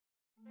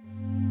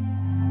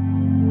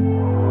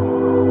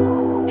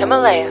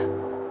Himalaya.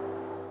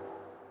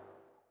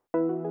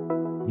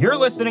 You're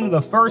listening to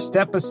the first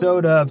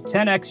episode of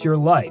 10X Your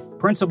Life,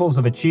 Principles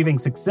of Achieving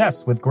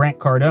Success with Grant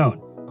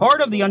Cardone,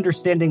 part of the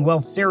Understanding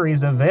Wealth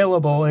series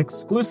available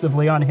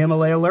exclusively on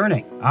Himalaya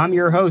Learning. I'm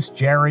your host,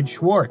 Jared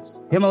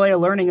Schwartz. Himalaya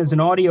Learning is an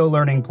audio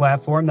learning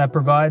platform that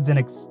provides an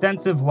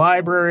extensive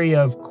library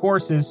of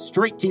courses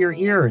straight to your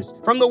ears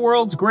from the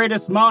world's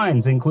greatest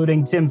minds,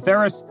 including Tim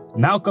Ferriss,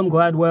 Malcolm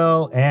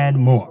Gladwell, and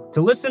more. To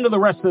listen to the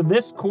rest of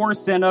this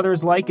course and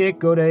others like it,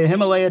 go to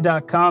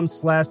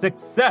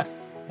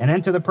Himalaya.com/success and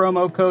enter the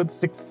promo code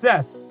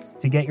SUCCESS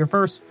to get your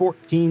first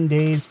 14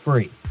 days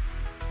free.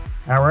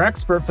 Our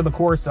expert for the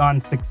course on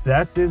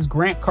success is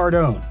Grant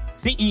Cardone,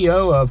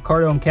 CEO of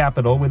Cardone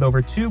Capital with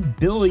over $2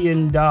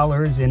 billion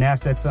in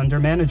assets under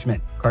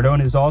management. Cardone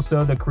is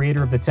also the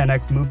creator of the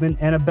 10X movement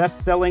and a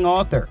best-selling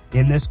author.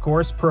 In this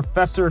course,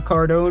 Professor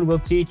Cardone will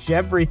teach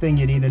everything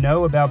you need to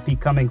know about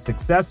becoming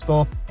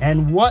successful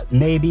and what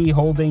may be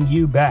holding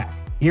you back.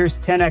 Here's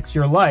 10X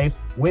Your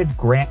Life with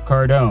Grant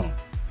Cardone.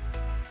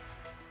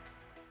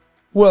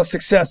 Well,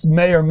 success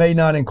may or may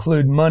not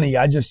include money.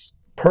 I just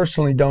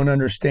personally don't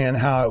understand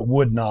how it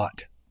would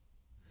not.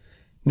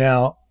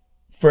 Now,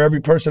 for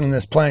every person on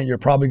this planet, you're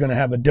probably going to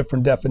have a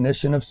different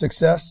definition of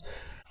success.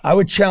 I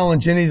would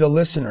challenge any of the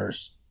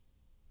listeners.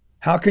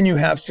 How can you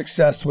have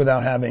success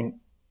without having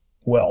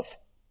wealth?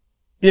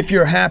 If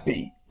you're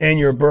happy and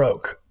you're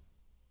broke,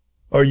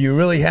 are you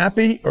really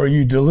happy or are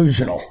you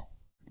delusional?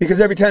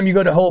 Because every time you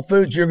go to Whole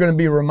Foods, you're going to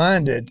be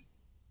reminded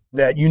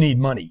that you need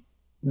money.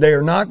 They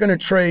are not going to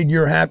trade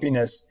your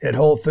happiness at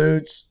Whole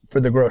Foods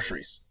for the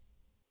groceries.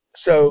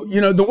 So,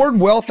 the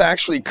word wealth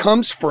actually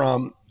comes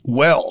from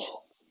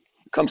well.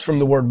 It comes from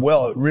the word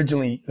well.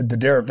 Originally, the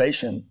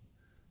derivation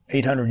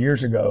 800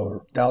 years ago or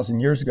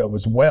 1,000 years ago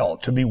was well,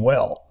 to be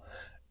well.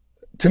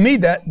 To me,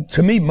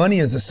 money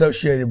is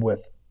associated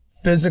with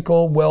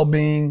physical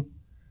well-being,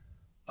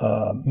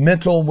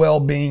 mental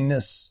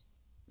well-beingness,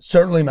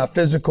 certainly my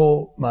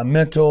physical, my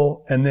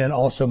mental, and then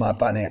also my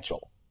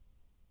financial.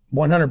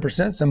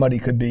 100% somebody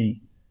could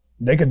be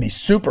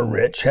super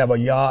rich, have a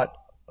yacht,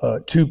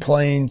 2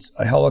 planes,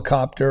 a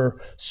helicopter,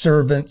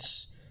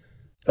 servants,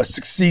 a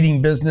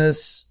succeeding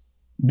business,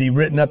 be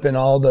written up in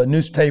all the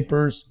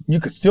newspapers. You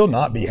could still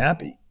not be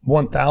happy,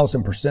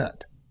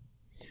 1,000%.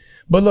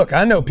 But look,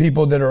 I know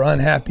people that are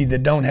unhappy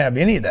that don't have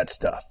any of that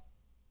stuff.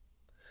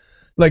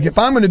 Like if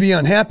I'm going to be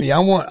unhappy, I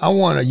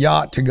want a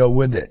yacht to go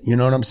with it. You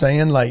know what I'm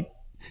saying? Like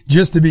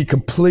just to be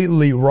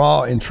completely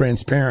raw and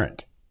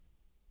transparent.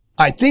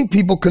 I think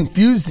people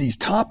confuse these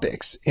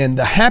topics, and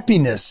the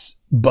happiness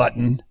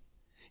button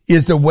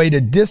is a way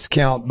to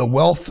discount the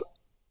wealth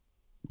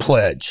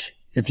pledge,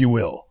 if you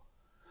will.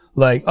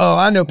 Like, oh,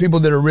 I know people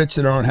that are rich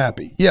that aren't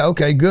happy. Yeah,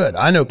 okay, good.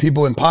 I know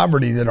people in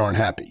poverty that aren't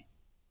happy.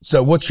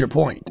 So what's your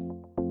point?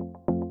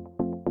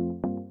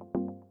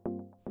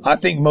 I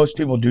think most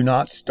people do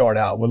not start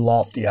out with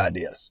lofty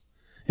ideas.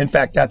 In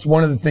fact, that's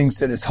one of the things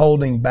that is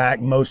holding back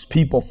most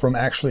people from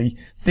actually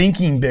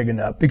thinking big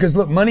enough. Because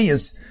look, money,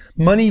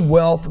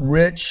 wealth,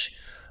 rich,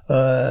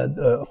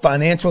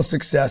 financial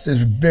success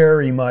is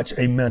very much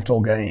a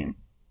mental game.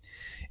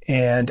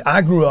 And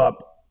I grew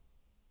up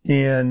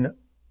in,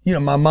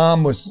 my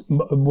mom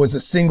was a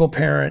single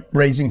parent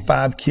raising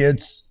 5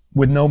 kids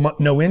with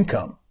no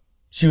income.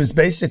 She was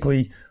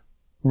basically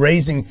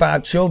raising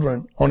 5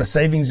 children on a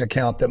savings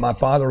account that my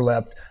father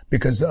left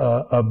because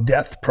of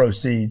death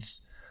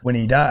proceeds when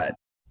he died.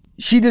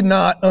 She did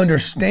not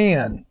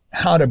understand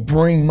how to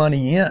bring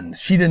money in.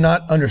 She did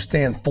not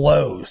understand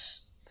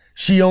flows.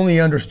 She only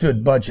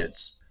understood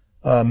budgets.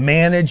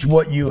 Manage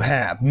what you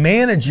have.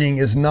 Managing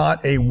is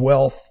not a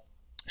wealth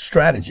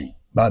strategy,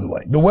 by the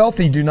way. The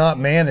wealthy do not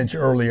manage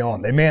early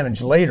on. They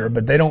manage later,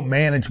 but they don't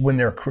manage when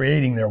they're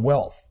creating their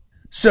wealth.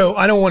 So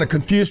I don't want to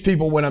confuse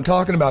people when I'm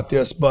talking about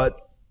this, but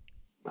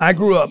I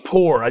grew up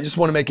poor. I just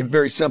want to make it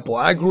very simple.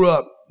 I grew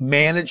up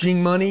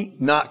managing money,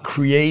 not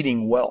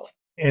creating wealth.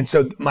 And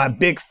so my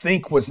big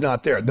think was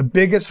not there. The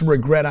biggest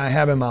regret I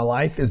have in my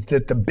life is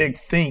that the big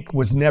think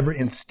was never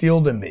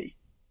instilled in me.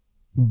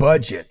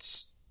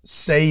 Budgets,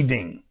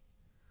 saving,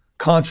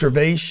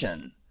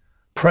 conservation,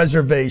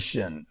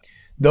 preservation.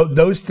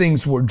 Those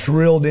things were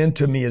drilled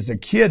into me as a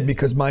kid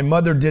because my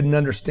mother didn't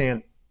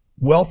understand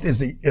wealth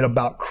is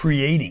about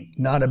creating,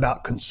 not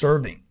about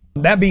conserving.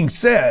 That being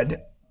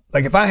said,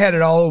 like if I had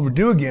it all over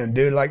do again,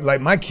 dude,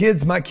 like my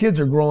kids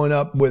are growing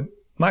up with,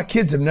 my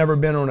kids have never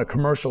been on a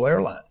commercial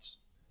airlines.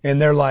 And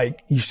they're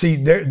like, you see,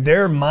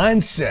 their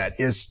mindset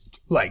is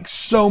like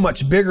so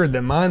much bigger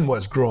than mine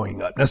was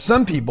growing up. Now,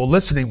 some people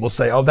listening will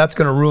say, oh, that's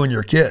going to ruin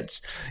your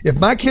kids. If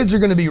my kids are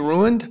going to be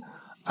ruined,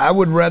 I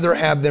would rather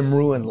have them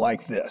ruined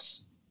like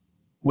this,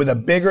 with a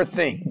bigger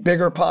think,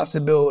 bigger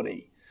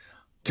possibility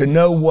to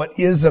know what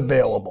is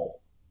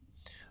available.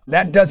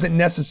 That doesn't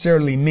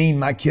necessarily mean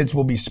my kids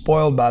will be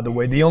spoiled, by the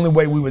way. The only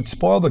way we would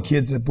spoil the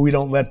kids if we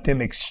don't let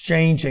them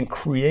exchange and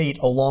create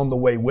along the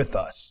way with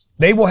us.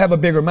 They will have a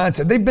bigger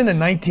mindset. They've been in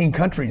 19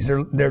 countries.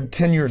 They're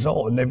 10 years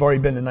old and they've already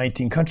been in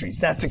 19 countries.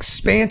 That's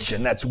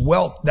expansion. That's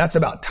wealth. That's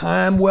about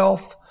time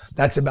wealth.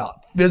 That's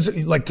about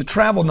physical. Like, to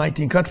travel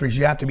 19 countries,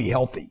 you have to be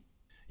healthy.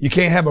 You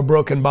can't have a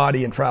broken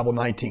body and travel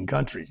 19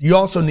 countries. You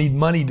also need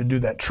money to do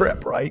that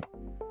trip, right?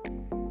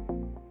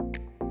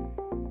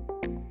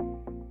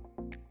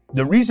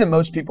 The reason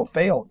most people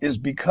fail is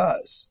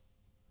because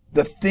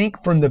the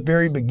think from the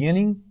very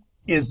beginning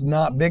is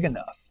not big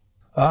enough.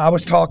 I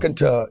was talking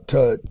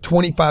to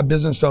 25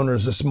 business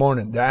owners this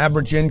morning. The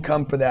average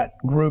income for that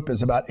group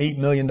is about $8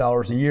 million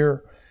a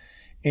year.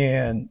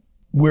 And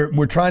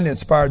we're trying to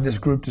inspire this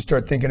group to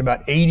start thinking about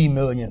 80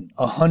 million,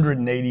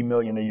 180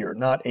 million a year,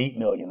 not 8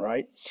 million,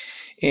 right?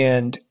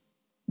 And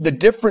the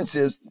difference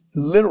is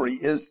literally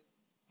is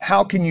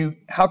how can you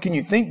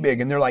think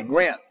big? And they're like,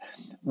 Grant,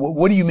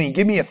 what do you mean?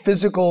 Give me a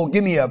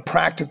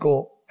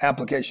practical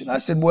application. I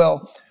said,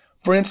 well,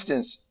 for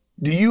instance,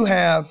 do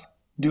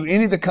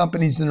any of the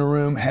companies in the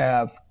room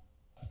have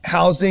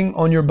housing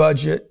on your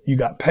budget? You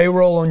got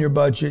payroll on your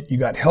budget. You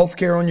got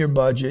healthcare on your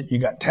budget. You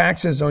got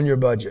taxes on your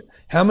budget.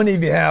 How many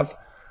of you have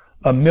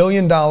 $1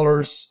 million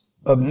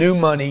of new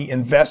money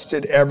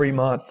invested every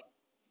month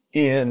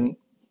in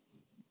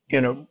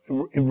a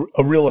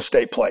real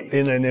estate play,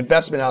 in an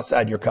investment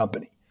outside your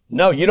company?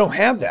 No, you don't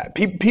have that.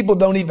 People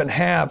don't even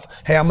have,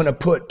 hey, I'm going to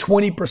put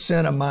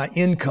 20% of my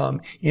income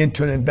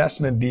into an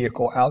investment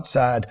vehicle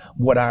outside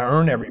what I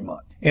earn every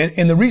month.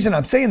 And the reason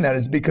I'm saying that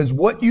is because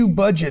what you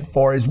budget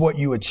for is what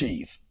you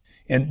achieve.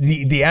 And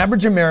the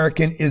average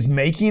American is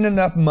making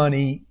enough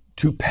money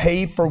to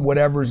pay for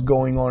whatever's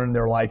going on in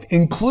their life,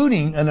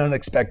 including an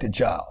unexpected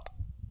child.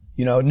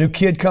 You know, a new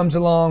kid comes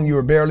along, you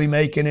were barely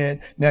making it.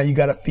 Now you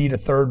got to feed a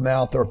third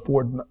mouth or a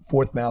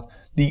fourth mouth.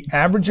 The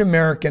average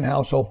American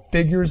household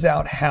figures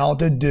out how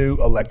to do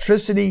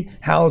electricity,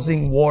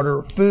 housing,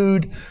 water,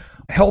 food,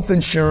 health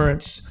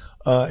insurance,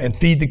 and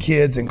feed the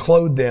kids and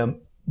clothe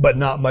them, but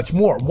not much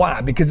more.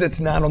 Why? Because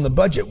it's not on the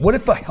budget. What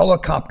if a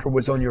helicopter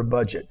was on your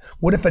budget?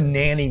 What if a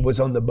nanny was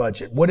on the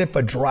budget? What if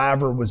a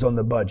driver was on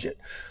the budget?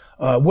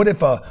 What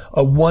if a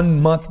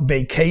 1 month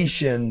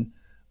vacation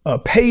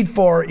paid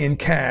for in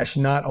cash,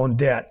 not on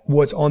debt,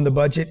 was on the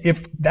budget?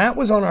 If that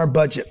was on our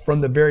budget from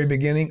the very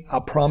beginning, I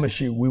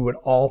promise you we would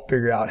all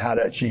figure out how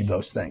to achieve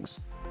those things.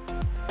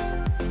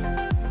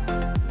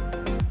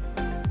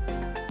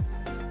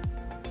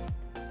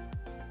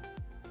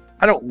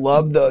 I don't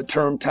love the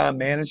term time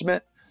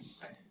management,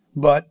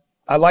 but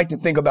I like to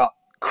think about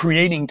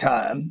creating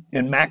time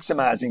and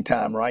maximizing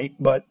time, right?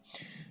 But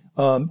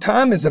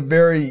time is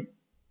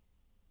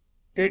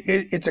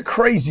it's a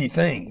crazy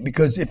thing,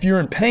 because if you're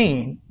in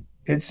pain,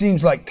 it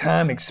seems like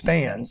time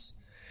expands.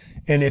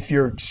 And if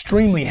you're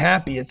extremely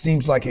happy, it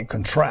seems like it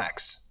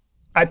contracts.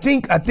 I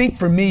think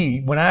for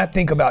me, when I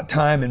think about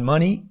time and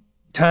money,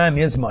 time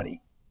is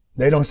money.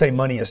 They don't say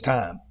money is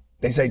time.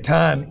 They say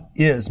time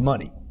is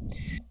money.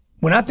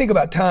 When I think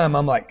about time,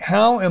 I'm like,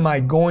 how am I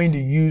going to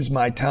use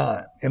my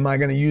time? Am I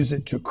going to use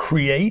it to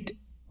create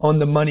on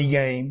the money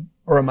game,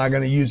 or am I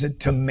going to use it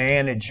to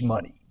manage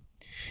money?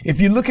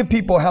 If you look at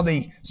people, how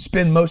they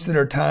spend most of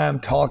their time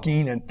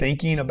talking and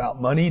thinking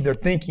about money, they're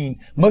thinking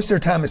most of their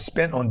time is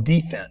spent on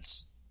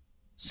defense,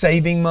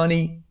 saving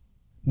money,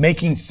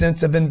 making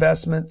sense of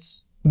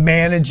investments,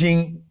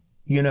 managing,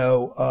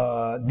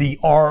 the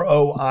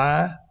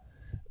ROI,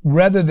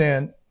 rather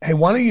than, hey,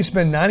 why don't you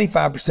spend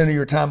 95% of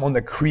your time on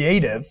the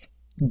creative,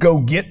 go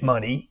get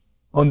money,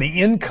 on the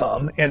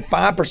income, and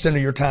 5%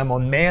 of your time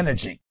on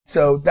managing?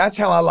 So that's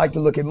how I like to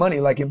look at money.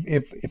 Like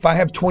if I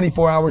have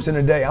 24 hours in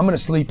a day, I'm going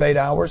to sleep 8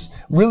 hours.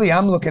 Really,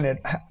 I'm looking at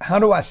how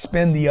do I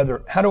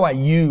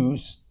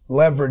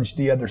leverage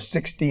the other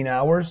 16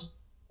 hours?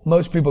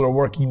 Most people are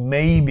working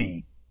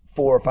maybe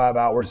 4 or 5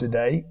 hours a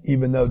day,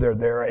 even though they're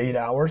there 8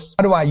 hours.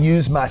 How do I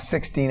use my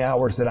 16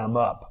 hours that I'm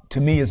up?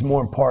 To me, is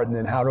more important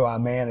than how do I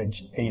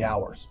manage 8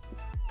 hours.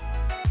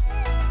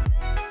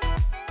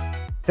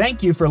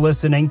 Thank you for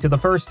listening to the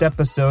first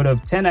episode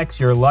of 10X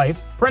Your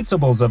Life,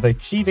 Principles of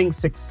Achieving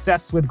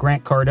Success with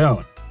Grant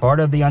Cardone, part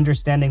of the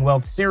Understanding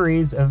Wealth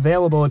series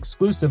available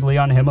exclusively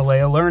on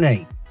Himalaya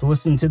Learning. To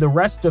listen to the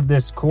rest of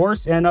this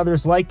course and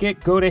others like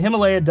it, go to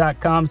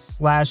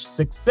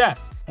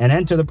Himalaya.com/success and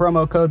enter the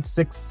promo code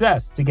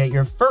SUCCESS to get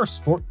your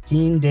first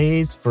 14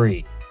 days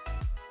free.